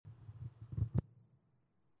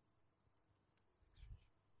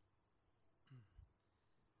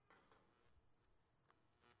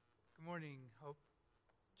morning, Hope,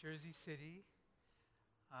 Jersey City.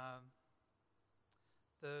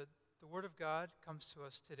 The Word of God comes to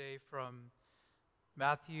us today from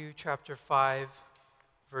Matthew chapter 5,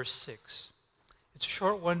 verse 6. It's a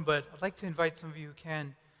short one, but I'd like to invite some of you who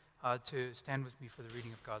can to stand with me for the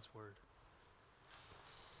reading of God's Word.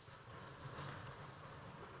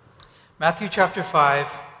 Matthew chapter 5,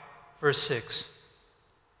 verse 6.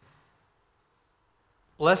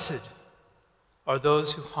 Blessed are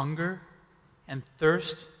those who hunger and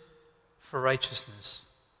thirst for righteousness,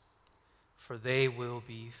 for they will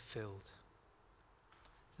be filled.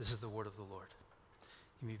 This is the word of the Lord.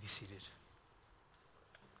 You may be seated.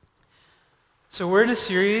 So we're in a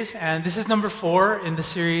series, and this is number 4 in the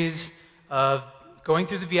series of going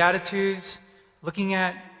through the Beatitudes, looking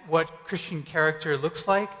at what Christian character looks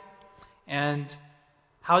like, and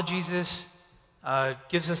how Jesus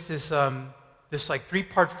gives us this like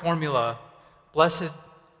 3-part formula. Blessed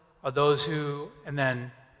are those who, and then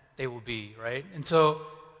they will be, right? And so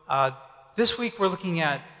this week we're looking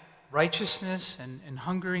at righteousness and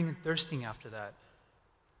hungering and thirsting after that.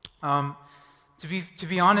 To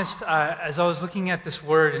be honest, as I was looking at this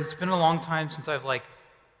word, and it's been a long time since I've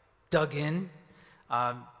dug in.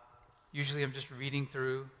 Usually I'm just reading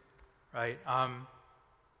through, right?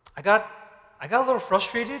 I got a little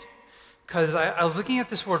frustrated because I was looking at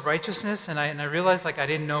this word righteousness, and I realized I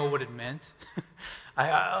didn't know what it meant.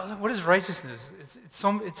 I was like, what is righteousness? It's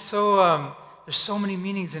so there's so many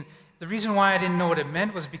meanings, and the reason why I didn't know what it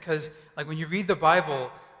meant was because when you read the Bible,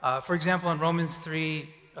 for example, in Romans 3,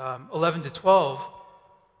 11 to 12,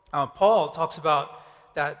 Paul talks about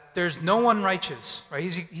that there's no one righteous, right?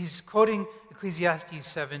 He's quoting Ecclesiastes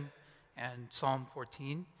 7 and Psalm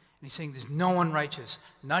 14, and he's saying there's no one righteous,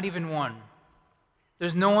 not even one.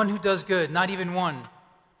 There's no one who does good, not even one.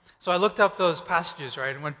 So I looked up those passages,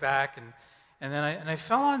 right, and went back, and then I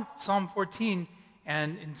fell on Psalm 14,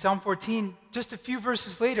 and in Psalm 14, just a few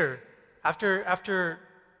verses later, after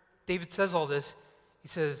David says all this, he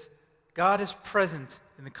says, God is present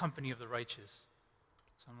in the company of the righteous.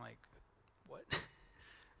 So I'm like, what?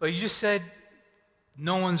 Well, you just said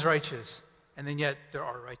no one's righteous, and then yet there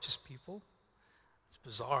are righteous people? It's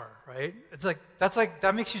bizarre, right? It's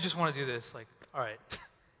that makes you just want to do this, all right.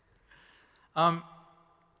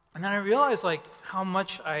 And then I realized how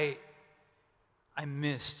much I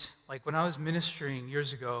missed. When I was ministering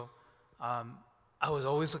years ago, I was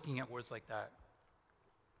always looking at words like that.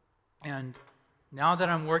 And now that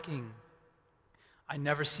I'm working, I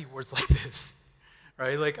never see words like this,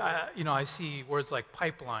 right? I see words like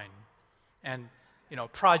pipeline and,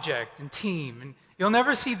 project and team. And you'll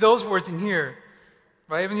never see those words in here,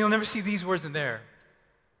 right? And you'll never see these words in there.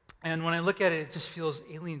 And when I look at it, it just feels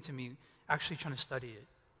alien to me, actually trying to study it.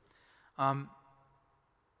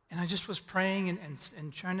 And I just was praying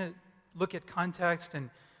and trying to look at context,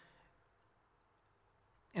 and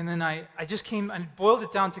then I just came and boiled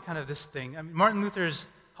it down to kind of this thing. I mean, Martin Luther is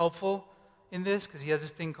helpful in this because he has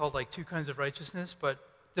this thing called 2 kinds of righteousness, but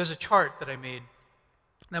there's a chart that I made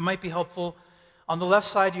that might be helpful. On the left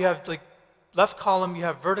side, you have left column, you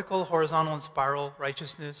have vertical, horizontal, and spiral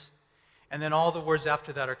righteousness. And then all the words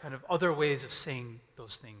after that are kind of other ways of saying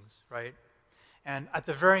those things, right? And at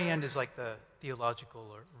the very end is the theological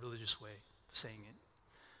or religious way of saying it.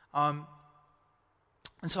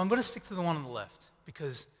 And so I'm going to stick to the one on the left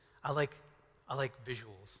because I like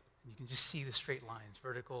visuals. You can just see the straight lines,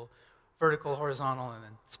 vertical, horizontal, and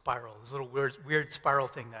then spiral. This little weird spiral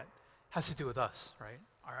thing that has to do with us, right?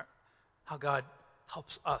 How God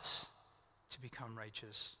helps us to become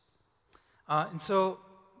righteous. And so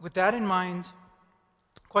with that in mind,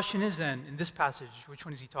 the question is then, in this passage, which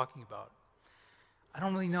one is he talking about? I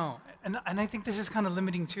don't really know. And I think this is kind of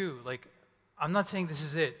limiting too. I'm not saying this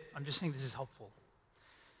is it. I'm just saying this is helpful.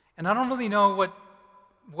 And I don't really know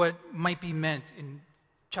what might be meant in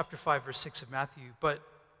chapter 5, verse 6 of Matthew, but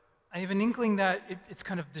I have an inkling that it's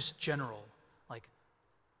kind of this general,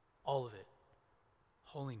 all of it.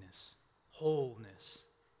 Holiness, wholeness,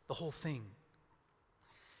 the whole thing.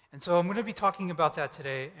 And so I'm going to be talking about that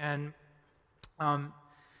today, and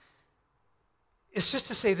it's just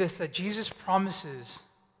to say this, that Jesus promises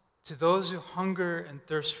to those who hunger and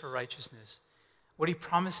thirst for righteousness, what he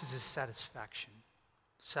promises is satisfaction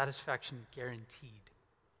guaranteed.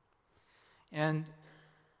 And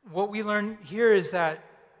what we learn here is that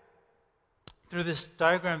through this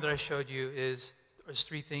diagram that I showed you there's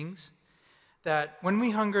 3 things, that when we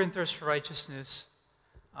hunger and thirst for righteousness,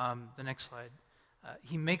 the next slide,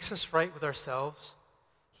 he makes us right with ourselves,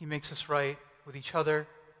 he makes us right with each other,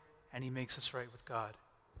 and he makes us right with God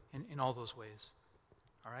in all those ways.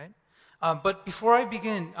 All right? But before I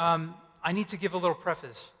begin, I need to give a little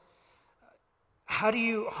preface. how do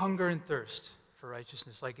you hunger and thirst for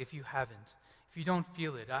righteousness? Like if you haven't, if you don't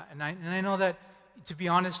feel it. And I know that, to be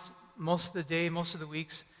honest, most of the day, most of the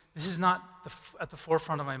weeks, this is not at the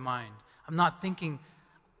forefront of my mind. I'm not thinking,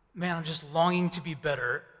 man, I'm just longing to be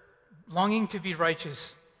better, longing to be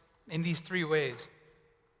righteous in these three ways.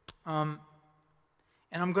 And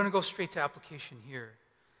I'm going to go straight to application here.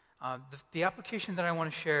 The application that I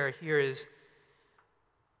want to share here is,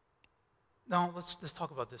 no, let's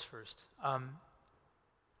talk about this first.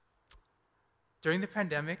 During the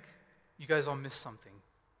pandemic, you guys all missed something.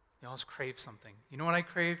 You all craved something. You know what I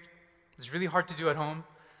craved? It's really hard to do at home,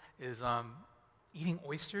 is eating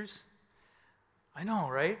oysters. I know,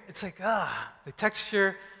 right? It's like, the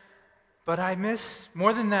texture. But I miss,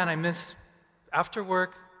 more than that, I miss after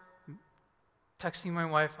work, texting my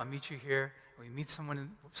wife, I'll meet you here. We meet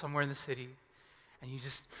someone somewhere in the city, and you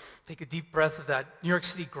just take a deep breath of that New York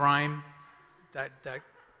City grime,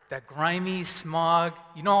 that grimy smog.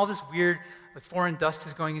 You know, all this weird, like foreign dust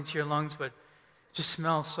is going into your lungs, but it just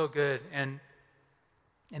smells so good. And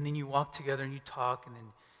then you walk together and you talk, and then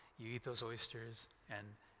you eat those oysters, and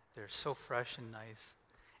they're so fresh and nice.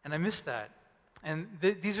 And I miss that. And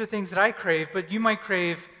these are things that I crave, but you might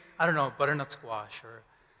crave, I don't know, butternut squash or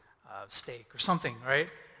steak or something, right?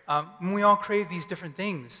 And we all crave these different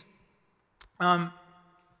things. The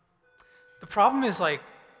problem is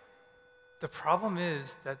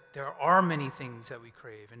that there are many things that we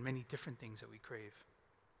crave and many different things that we crave.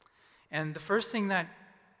 And the first thing that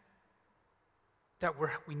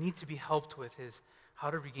we need to be helped with is how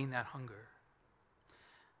to regain that hunger.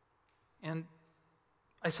 And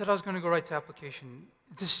I said I was going to go right to application.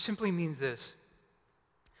 This simply means this,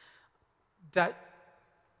 that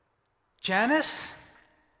Janice,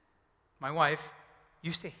 my wife,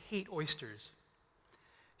 used to hate oysters.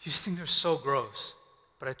 She just thinks they're so gross.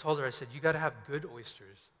 But I told her, I said, you got to have good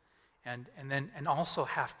oysters, and also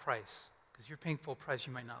half price, because you're paying full price,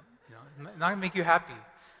 you might not, not going to make you happy.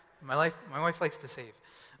 My wife likes to save.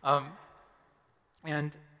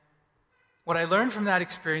 And what I learned from that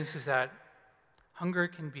experience is that hunger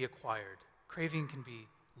can be acquired, craving can be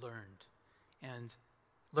learned, and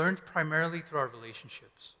learned primarily through our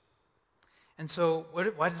relationships. And so,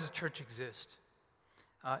 why does the church exist?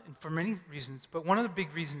 And for many reasons, but one of the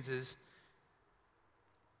big reasons is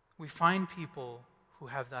we find people who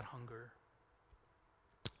have that hunger.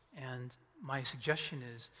 And my suggestion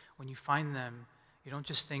is, when you find them, you don't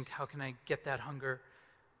just think, how can I get that hunger,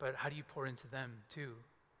 but how do you pour into them too?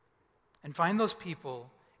 And find those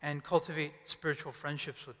people and cultivate spiritual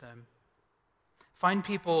friendships with them. Find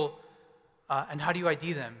people, and how do you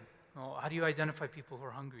ID them? Well, how do you identify people who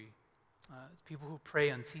are hungry? People who pray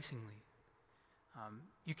unceasingly.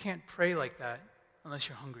 You can't pray like that unless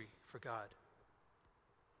you're hungry for God.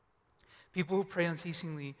 People who pray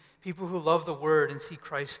unceasingly, people who love the Word and see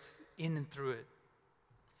Christ in and through it.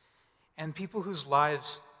 And people whose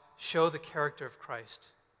lives show the character of Christ.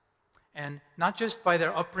 And not just by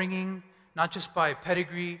their upbringing, not just by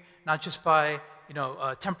pedigree, not just by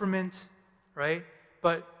temperament, right?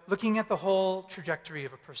 But looking at the whole trajectory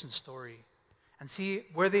of a person's story and see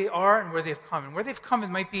where they are and where they've come. And where they've come, it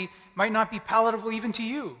might not be palatable even to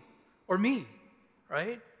you or me,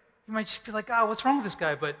 right? You might just be like, what's wrong with this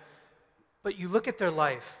guy? But you look at their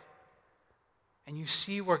life and you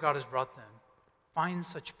see where God has brought them. Find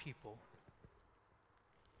such people.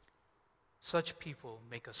 Such people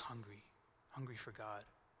make us hungry for God,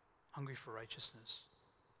 hungry for righteousness.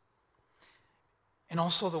 And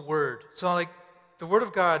also the Word. So like the Word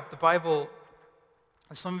of God, the Bible,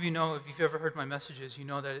 as some of you know, if you've ever heard my messages, you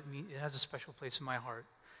know that it has a special place in my heart,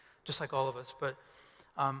 just like all of us. But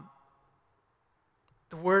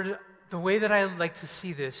the Word, the way that I like to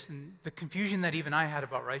see this, and the confusion that even I had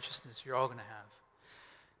about righteousness, you're all going to have.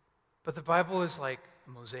 But the Bible is like a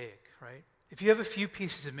mosaic, right? If you have a few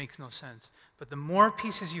pieces, it makes no sense. But the more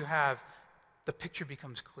pieces you have, the picture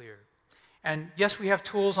becomes clear. And yes, we have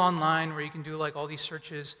tools online where you can do like all these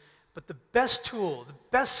searches, but the best tool, the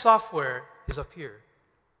best software is up here.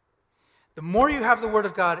 The more you have the Word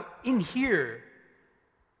of God in here,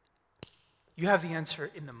 you have the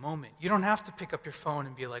answer in the moment. You don't have to pick up your phone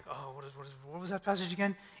and be like, what was that passage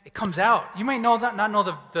again? It comes out. You might not know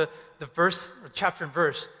the verse or chapter and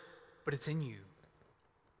verse, but it's in you.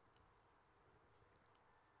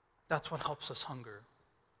 That's what helps us hunger,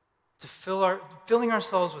 to filling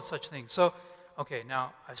ourselves with such things. So, okay,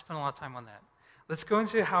 now I've spent a lot of time on that. Let's go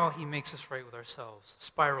into how he makes us right with ourselves,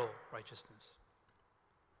 spiral righteousness.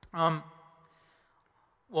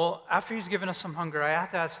 Well, after he's given us some hunger, I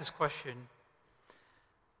have to ask this question.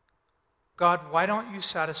 God, why don't you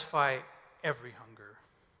satisfy every hunger?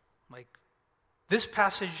 Like, this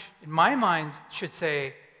passage, in my mind, should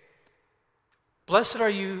say, blessed are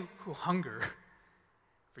you who hunger,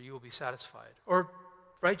 for you will be satisfied. Or,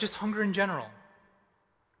 right, just hunger in general.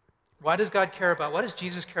 Why does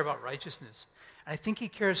Jesus care about righteousness? And I think he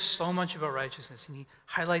cares so much about righteousness, and he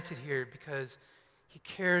highlights it here because he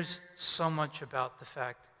cares so much about the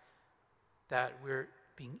fact that we're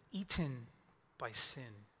being eaten by sin.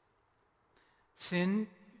 Sin,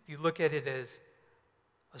 if you look at it as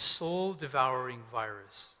a soul-devouring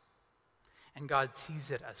virus, and God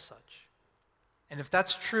sees it as such. And if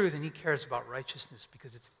that's true, then he cares about righteousness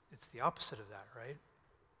because it's the opposite of that, right?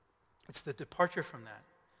 It's the departure from that.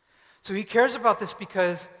 So he cares about this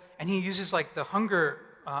because, and he uses like the hunger,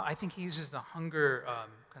 I think he uses the hunger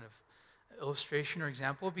kind of illustration or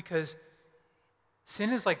example because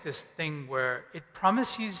sin is like this thing where it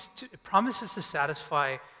promises to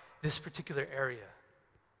satisfy this particular area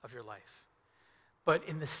of your life. But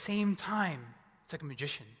in the same time, it's like a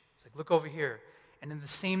magician. It's like, look over here. And in the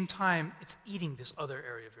same time, it's eating this other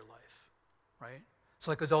area of your life, right?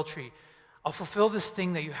 So like adultery, I'll fulfill this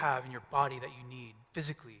thing that you have in your body that you need,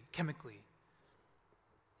 physically, chemically,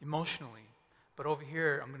 emotionally. But over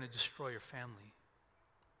here, I'm going to destroy your family.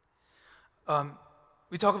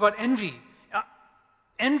 We talk about envy.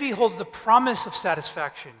 Envy holds the promise of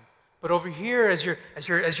satisfaction. But over here, as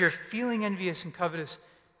you're feeling envious and covetous,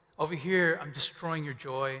 over here, I'm destroying your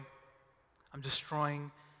joy. I'm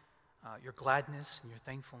destroying your gladness and your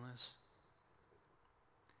thankfulness.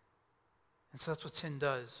 And so that's what sin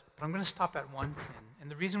does. But I'm going to stop at one sin.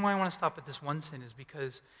 And the reason why I want to stop at this one sin is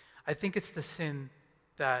because I think it's the sin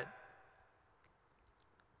that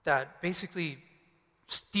basically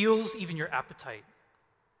steals even your appetite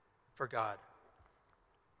for God.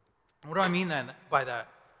 What do I mean by that?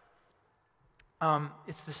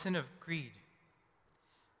 It's the sin of greed.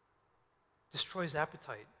 Destroys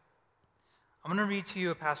appetite. I'm going to read to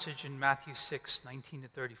you a passage in Matthew 6, 19 to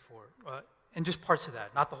 34, and just parts of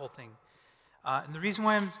that, not the whole thing. And the reason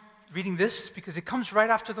why I'm reading this is because it comes right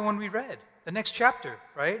after the one we read, the next chapter,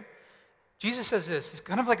 right? Jesus says this. It's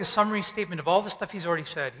kind of like a summary statement of all the stuff he's already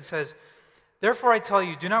said. He says, therefore I tell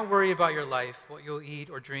you, do not worry about your life, what you'll eat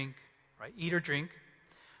or drink, right? Eat or drink,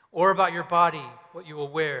 or about your body, what you will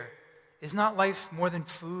wear. Is not life more than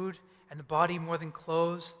food, and the body more than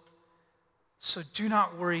clothes? So do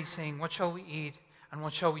not worry, saying, what shall we eat, and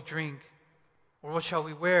what shall we drink, or what shall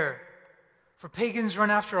we wear? For pagans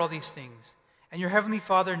run after all these things, and your heavenly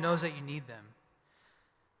Father knows that you need them.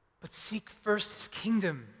 But seek first his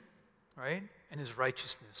kingdom, right, and his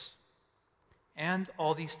righteousness, and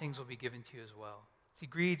all these things will be given to you as well. See,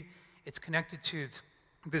 greed, it's connected to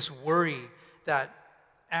this worry that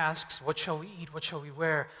asks, what shall we eat, what shall we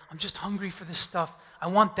wear? I'm just hungry for this stuff. I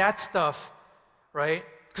want that stuff, right,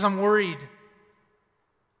 because I'm worried.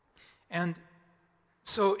 And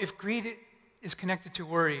so if greed is connected to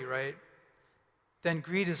worry, right, then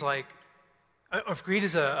greed is like, or if greed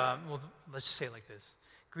is well, let's just say it like this.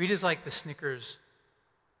 Greed is like the Snickers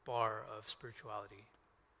bar of spirituality.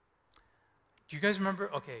 Do you guys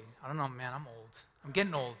remember? Okay, I don't know, man, I'm old. I'm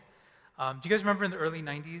getting old. Do you guys remember in the early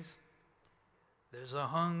 90s? There's a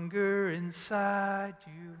hunger inside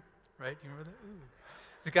you, right? Do you remember that? Ooh.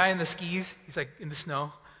 This guy in the skis, he's like in the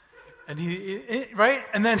snow. And right?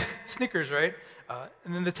 And then Snickers, right?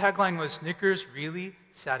 And then the tagline was, Snickers really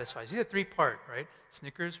satisfies. He's a three-part, right?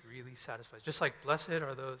 Snickers really satisfies. Just like, blessed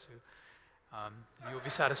are those who, you will be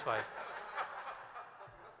satisfied.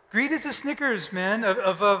 Greed is the Snickers, man,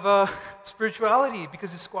 of spirituality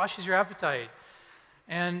because it squashes your appetite.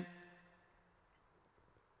 And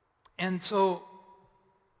so,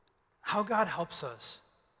 how God helps us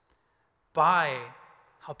by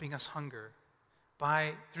helping us hunger,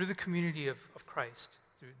 through the community of Christ,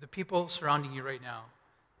 through the people surrounding you right now,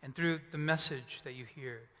 and through the message that you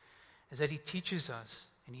hear, is that he teaches us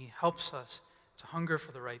and he helps us to hunger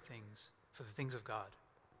for the right things, for the things of God.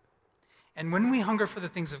 And when we hunger for the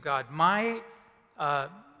things of God, my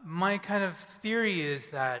kind of theory is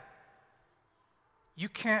that you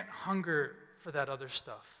can't hunger for that other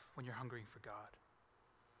stuff when you're hungering for God.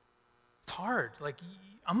 It's hard. Like,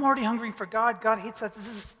 I'm already hungering for God. God hates that. This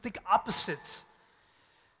is the opposites.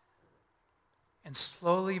 And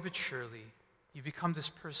slowly but surely, you become this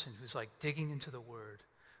person who's like digging into the Word,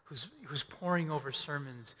 who's poring over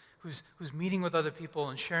sermons, who's meeting with other people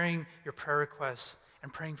and sharing your prayer requests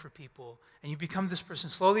and praying for people. And you become this person.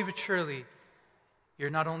 Slowly but surely, you're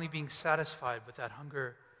not only being satisfied, but that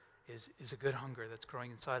hunger is a good hunger that's growing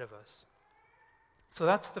inside of us. So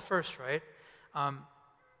that's the first, right?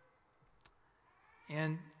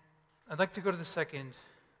 And I'd like to go to the second,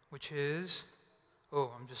 which is,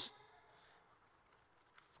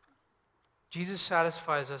 Jesus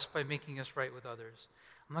satisfies us by making us right with others.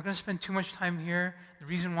 I'm not going to spend too much time here. The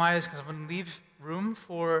reason why is because I'm going to leave room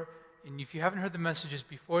for, and if you haven't heard the messages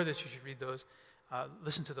before this, you should read those,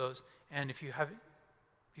 listen to those. And if you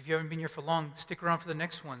haven't been here for long, stick around for the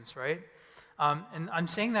next ones, right? And I'm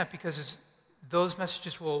saying that because those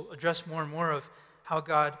messages will address more and more of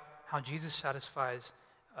how Jesus satisfies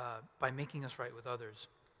by making us right with others.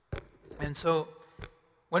 And so,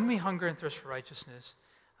 when we hunger and thirst for righteousness,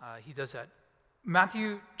 he does that.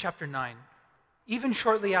 Matthew chapter 9, even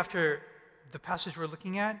shortly after the passage we're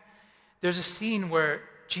looking at, there's a scene where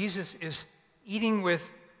Jesus is eating with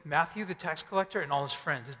Matthew, the tax collector, and all his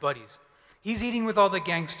friends, his buddies. He's eating with all the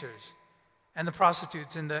gangsters and the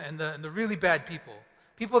prostitutes and the really bad people.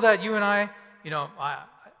 People that you and I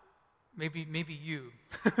maybe you.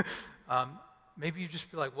 Maybe you just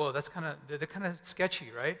be like, whoa, they're kind of sketchy,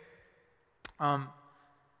 right?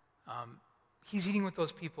 He's eating with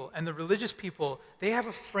those people. And the religious people, they have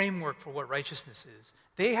a framework for what righteousness is.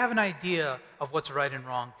 They have an idea of what's right and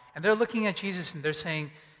wrong. And they're looking at Jesus and they're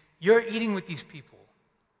saying, you're eating with these people.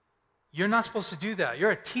 You're not supposed to do that.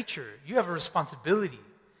 You're a teacher. You have a responsibility.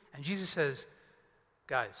 And Jesus says,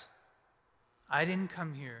 guys, I didn't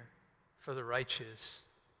come here for the righteous.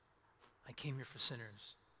 I came here for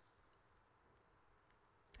sinners.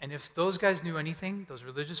 And if those guys knew anything, those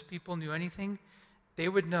religious people knew anything, they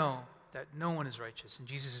would know that no one is righteous. And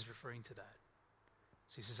Jesus is referring to that.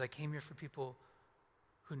 So he says, I came here for people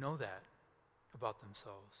who know that about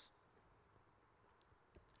themselves.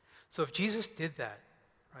 So if Jesus did that,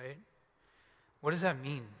 right, what does that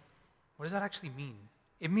mean? What does that actually mean?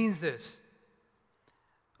 It means this.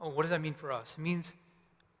 Oh, what does that mean for us? It means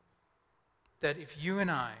that if you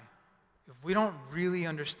and I, if we don't really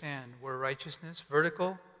understand where righteousness,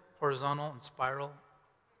 vertical, horizontal, and spiral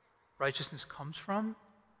righteousness comes from,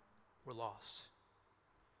 we're lost.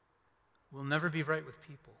 We'll never be right with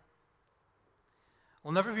people.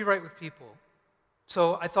 We'll never be right with people.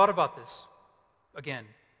 So I thought about this again,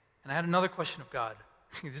 and I had another question of God.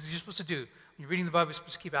 This is what you're supposed to do. When you're reading the Bible, you're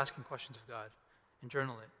supposed to keep asking questions of God and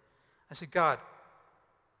journal it. I said, God,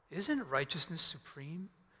 isn't righteousness supreme?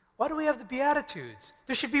 Why do we have the Beatitudes?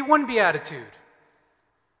 There should be one Beatitude.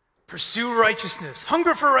 Pursue righteousness.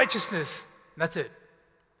 Hunger for righteousness. And that's it.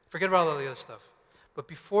 Forget about all the other stuff. But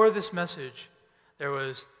before this message, there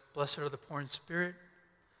was, blessed are the poor in spirit,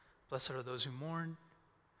 blessed are those who mourn,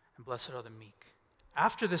 and blessed are the meek.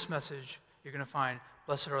 After this message, you're going to find,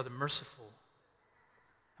 blessed are the merciful,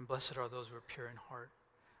 and blessed are those who are pure in heart.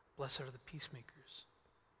 Blessed are the peacemakers.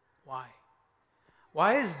 Why?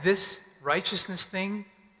 Why is this righteousness thing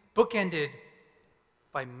bookended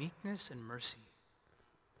by meekness and mercy?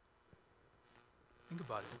 Think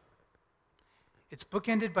about it. It's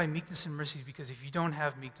bookended by meekness and mercy because if you don't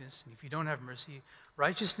have meekness and if you don't have mercy,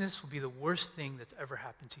 righteousness will be the worst thing that's ever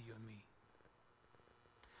happened to you and me.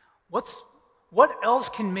 What else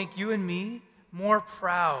can make you and me more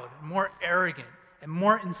proud, more arrogant, and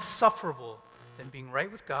more insufferable than being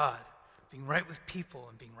right with God, being right with people,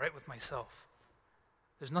 and being right with myself?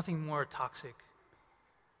 There's nothing more toxic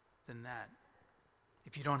than that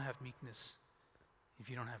if you don't have meekness, if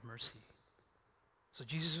you don't have mercy. So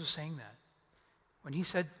Jesus was saying that. When he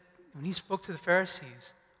spoke to the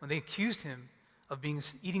Pharisees, when they accused him of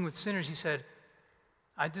eating with sinners, he said,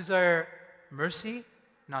 I desire mercy,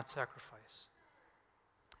 not sacrifice.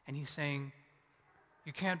 And he's saying,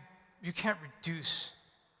 you can't reduce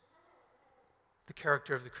the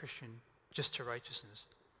character of the Christian just to righteousness.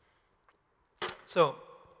 So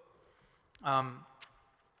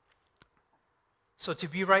to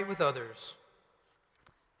be right with others,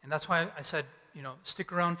 and that's why I said,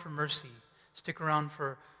 stick around for mercy, stick around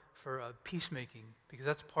for peacemaking, because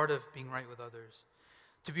that's part of being right with others.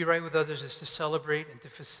 To be right with others is to celebrate and to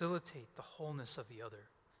facilitate the wholeness of the other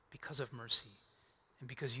because of mercy, and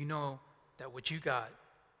because you know that what you got,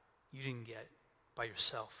 you didn't get by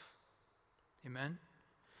yourself. Amen?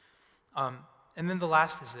 And then the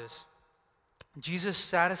last is this. Jesus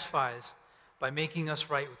satisfies by making us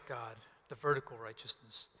right with God, the vertical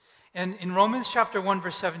righteousness. And in Romans chapter 1,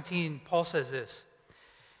 verse 17, Paul says this,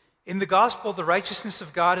 in the gospel, the righteousness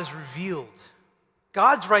of God is revealed.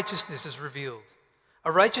 God's righteousness is revealed.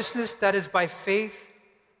 A righteousness that is by faith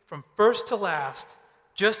from first to last,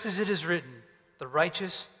 just as it is written, the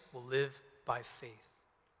righteous will live by faith.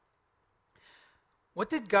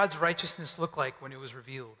 What did God's righteousness look like when it was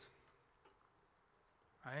revealed?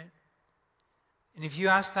 Right? And if you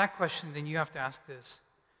ask that question, then you have to ask this.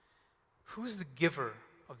 Who's the giver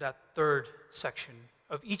of that third section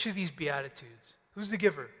of each of these Beatitudes? Who's the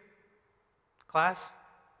giver? Class?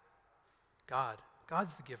 God.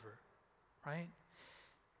 God's the giver, right?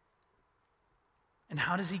 And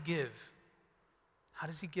how does he give? How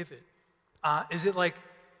does he give it? Is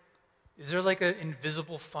there like an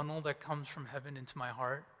invisible funnel that comes from heaven into my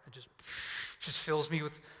heart? It just fills me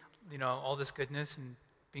with, all this goodness and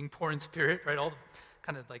being poor in spirit, right? All the,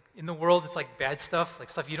 kind of like in the world, it's like bad stuff, like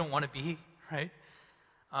stuff you don't want to be, right?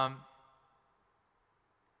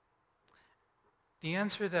 The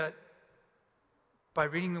answer that, by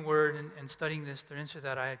reading the Word and studying this, the answer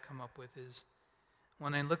that I had come up with is,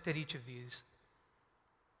 when I looked at each of these,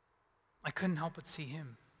 I couldn't help but see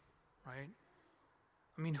him, right?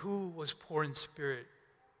 I mean, who was poor in spirit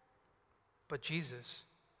but Jesus?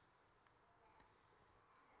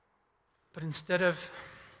 But instead of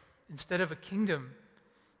a kingdom,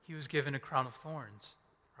 he was given a crown of thorns,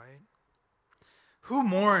 right? Who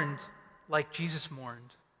mourned like Jesus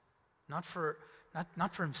mourned? Not for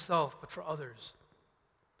himself, but for others.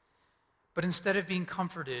 But instead of being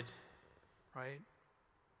comforted, right,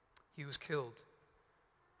 he was killed.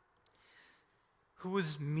 Who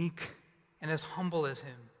was meek and as humble as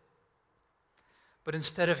him? But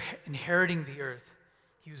instead of inheriting the earth,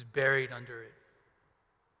 he was buried under it.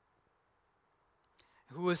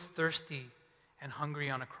 Who was thirsty and hungry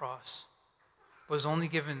on a cross, but was only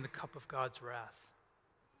given the cup of God's wrath?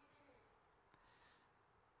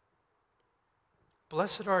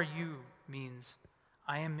 Blessed are you means,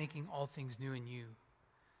 I am making all things new in you,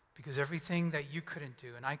 because everything that you couldn't do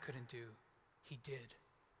and I couldn't do, he did.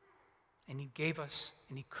 And he gave us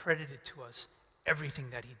and he credited to us everything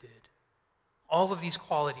that he did. All of these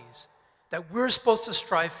qualities that we're supposed to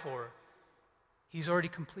strive for, he's already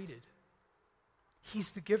completed.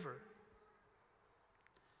 He's the giver.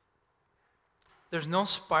 There's no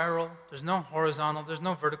spiral, there's no horizontal, there's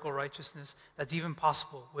no vertical righteousness that's even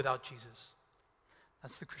possible without Jesus.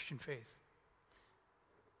 That's the Christian faith.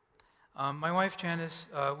 My wife Janice,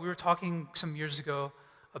 we were talking some years ago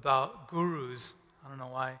about gurus. I don't know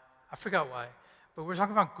why. I forgot why. But we were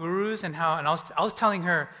talking about gurus and how, and I was telling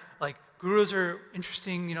her, like, gurus are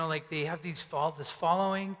interesting, like they have this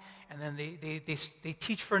following, and then they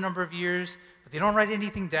teach for a number of years, but they don't write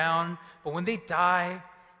anything down. But when they die,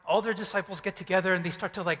 all their disciples get together and they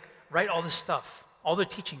start to write all this stuff, all their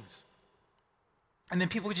teachings. And then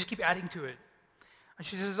people just keep adding to it. And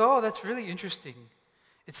she says, oh, that's really interesting.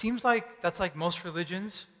 It seems like that's like most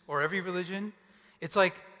religions, or every religion. It's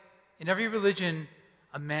like in every religion,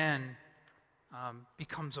 a man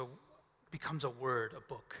becomes a word, a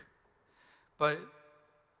book. But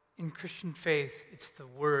in Christian faith, it's the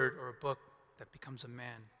word or a book that becomes a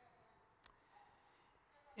man.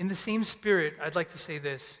 In the same spirit, I'd like to say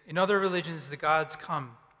this. In other religions, the gods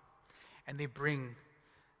come and they bring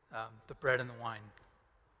the bread and the wine,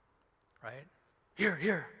 right?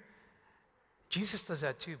 Here. Jesus does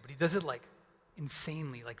that too, but he does it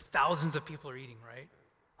insanely, thousands of people are eating, right?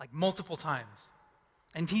 Multiple times.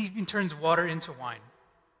 And he even turns water into wine.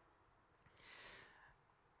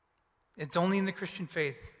 It's only in the Christian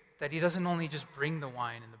faith that he doesn't only just bring the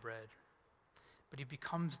wine and the bread, but he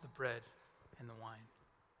becomes the bread and the wine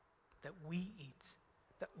that we eat,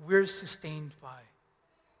 that we're sustained by,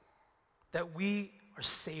 that we are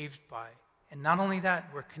saved by. And not only that,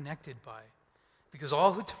 we're connected by. Because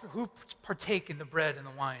all who partake in the bread and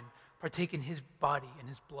the wine partake in his body and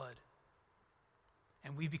his blood.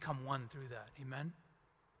 And we become one through that. Amen?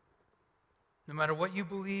 No matter what you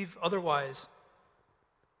believe otherwise,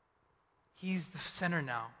 he's the center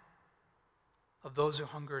now of those who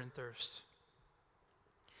hunger and thirst.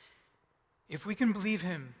 If we can believe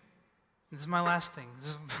him, this is my last thing,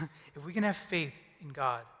 if we can have faith in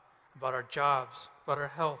God about our jobs, about our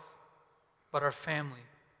health, about our family,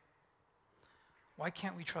 why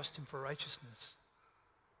can't we trust him for righteousness?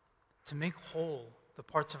 To make whole the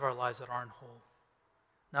parts of our lives that aren't whole.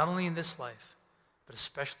 Not only in this life, but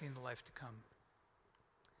especially in the life to come.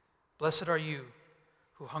 Blessed are you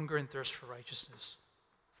who hunger and thirst for righteousness,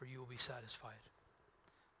 for you will be satisfied.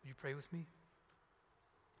 Would you pray with me?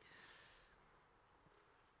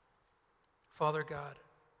 Father God,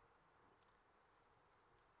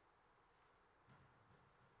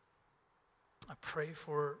 I pray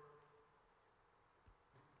for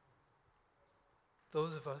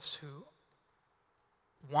those of us who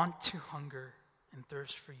want to hunger and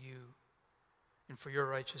thirst for you and for your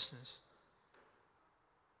righteousness,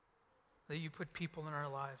 that you put people in our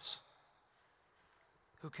lives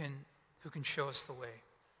who can show us the way.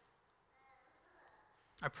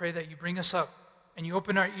 I pray that you bring us up and you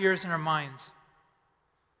open our ears and our minds,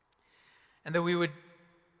 and that we would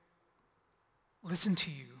listen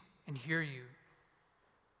to you and hear you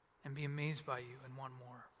and be amazed by you and want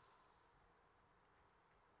more.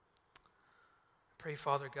 I pray,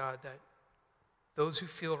 Father God, that those who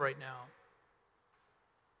feel right now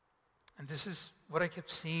And this is what I kept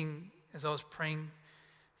seeing as I was praying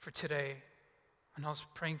for today, and I was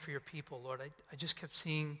praying for your people, Lord. I just kept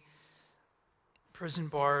seeing prison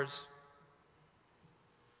bars,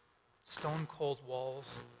 stone cold walls,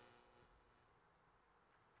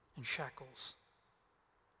 and shackles.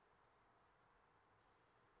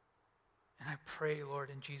 And I pray, Lord,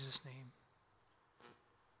 in Jesus' name,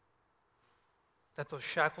 that those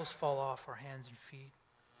shackles fall off our hands and feet,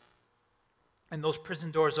 and those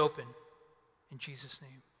prison doors open in Jesus'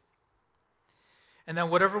 name. And that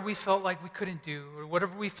whatever we felt like we couldn't do, or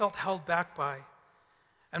whatever we felt held back by,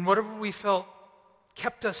 and whatever we felt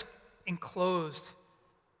kept us enclosed,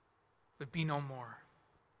 would be no more.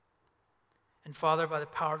 And Father, by the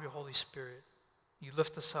power of your Holy Spirit, you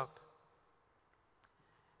lift us up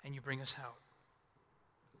and you bring us out.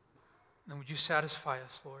 And would you satisfy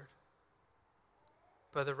us, Lord,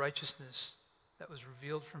 by the righteousness that was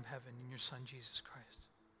revealed from heaven in your Son, Jesus Christ.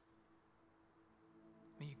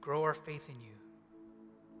 May you grow our faith in you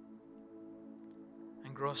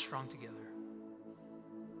and grow us strong together.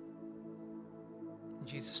 In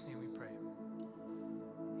Jesus' name we pray.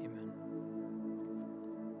 Amen.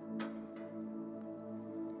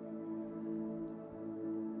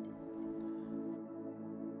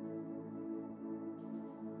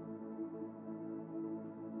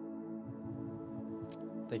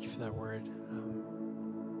 Thank you for that word.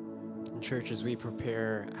 In church, as we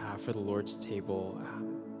prepare for the Lord's table,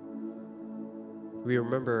 we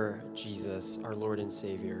remember Jesus, our Lord and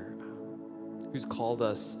Savior, who's called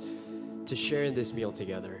us to share in this meal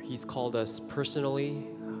together. He's called us personally,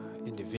 individually,